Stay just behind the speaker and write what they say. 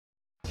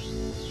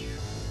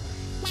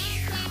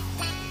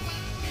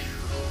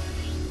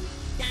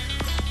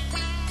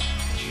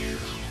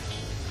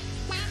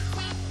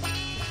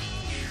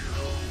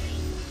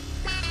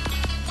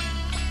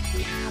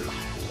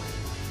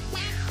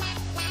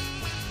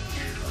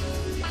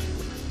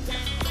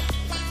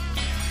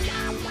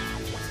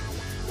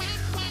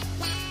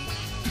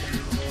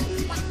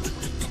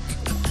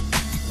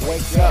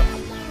up.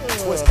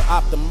 Twist the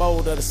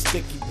optimode of the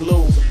sticky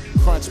blue.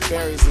 Crunch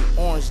berries and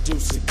orange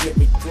juice to get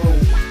me through.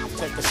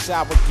 Take a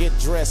shower, get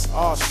dressed,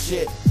 all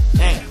shit.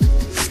 Damn.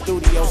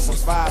 Studio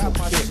survival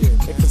kit.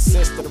 It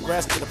consists of the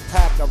rest of the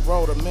pack I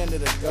wrote a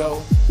minute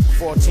ago.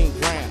 14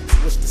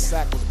 grams, wish the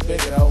sack was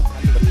bigger though.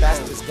 But that's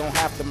just gonna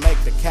have to make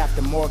the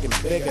Captain Morgan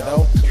bigger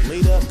though.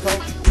 Leader of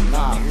coke?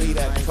 Nah, leave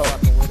that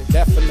coke.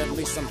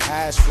 Definitely some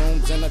hash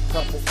rooms and a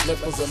couple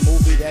flippers. A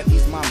movie that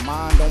ease my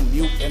mind on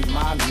mute and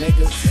my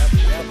niggas.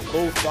 The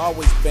booth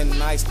always been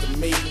nice to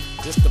me.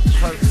 Just the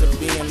perks of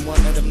being one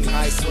of them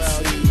nice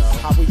MCs.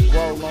 How we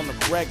roll on a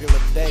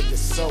regular day is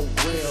so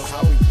real.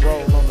 How we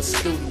roll on a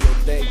studio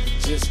day,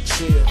 just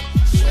chill.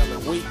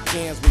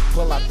 Weekends we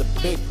pull out the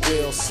big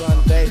wheel.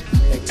 Sunday,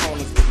 they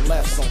Tony's the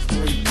lefts on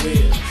 3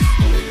 wheels.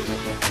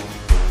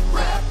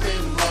 Rap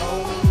and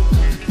roll,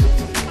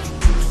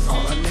 that's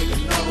all a nigga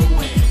know.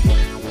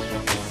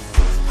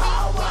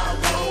 How I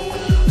roll,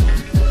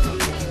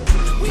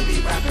 we be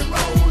rap and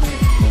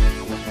rolling.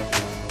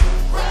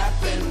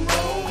 Rap and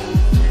roll,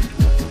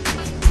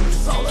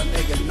 that's all a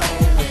nigga know.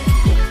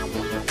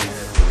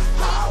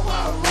 How I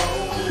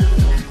roll,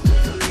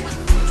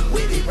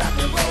 we be rap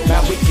and rolling.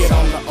 Now we get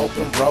on the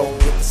open road,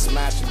 get the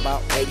smash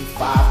about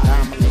 85,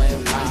 Diamond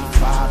Land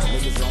 95,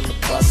 niggas on the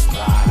bus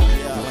ride.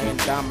 Playing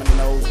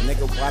dominoes,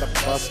 nigga, why the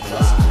bus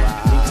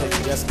ride?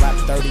 DJ just lap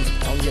 30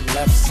 on your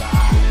left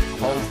side.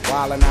 Hoes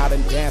wildin' out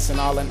and dancing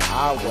all in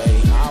our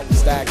way.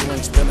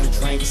 Staggering, spilling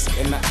drinks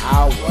in the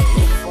alleyway.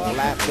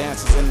 Lap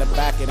dances in the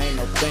back, it ain't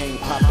no thing.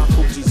 Popping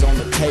coochies on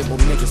the table,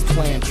 niggas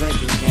playing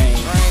drinking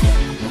games.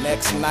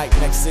 Next night,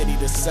 next city,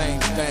 the same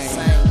thing.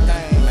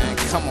 Man,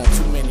 come on,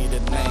 too many to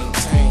name.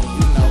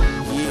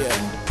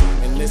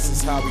 Yeah, and this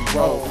is how we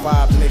roll.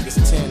 5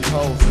 niggas, 10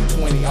 hoes, and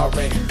 20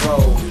 already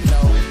roll.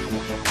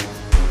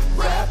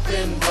 Rap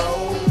and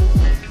roll,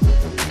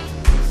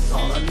 that's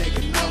all a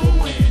nigga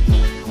knowin'.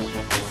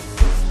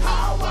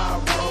 How I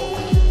roll,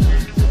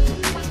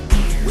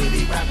 we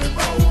be rap and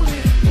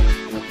rollin'.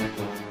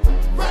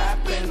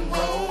 Rap and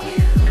roll,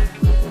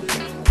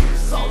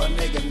 that's all a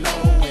nigga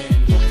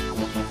knowin'.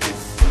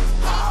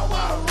 How I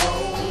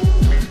roll,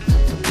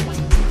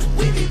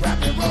 we be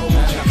rap and rollin'.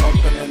 Now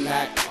opening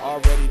act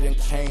already done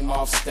came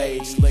off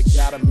stage. Slick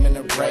got him in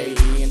the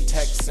raid, me and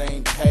Tech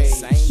same page.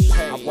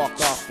 I walk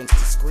off into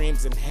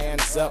screams and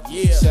hands up,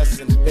 chests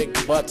and big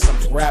butts,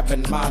 I'm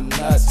grabbing my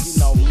nuts.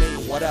 You know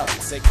me, what up?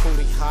 Say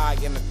Coolie high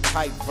in a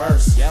tight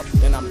verse.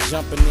 Then I'm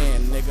jumping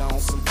in, nigga, on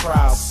some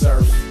crowd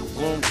surf.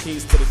 Room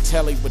keys to the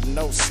telly with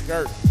no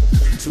skirt.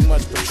 Too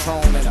much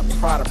Patron in a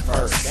Prada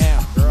purse.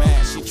 Damn,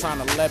 man, she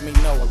tryna let me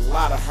know a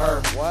lot of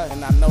her.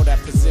 And I know that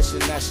position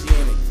that she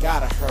in, it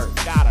gotta hurt.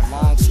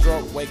 Long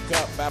stroke, wake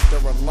up after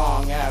a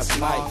long ass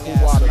night.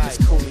 Coolwadda, this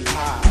Coolie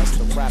high, it's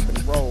the rap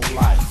and roll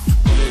life.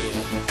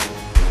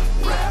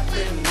 Yeah. Rap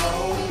and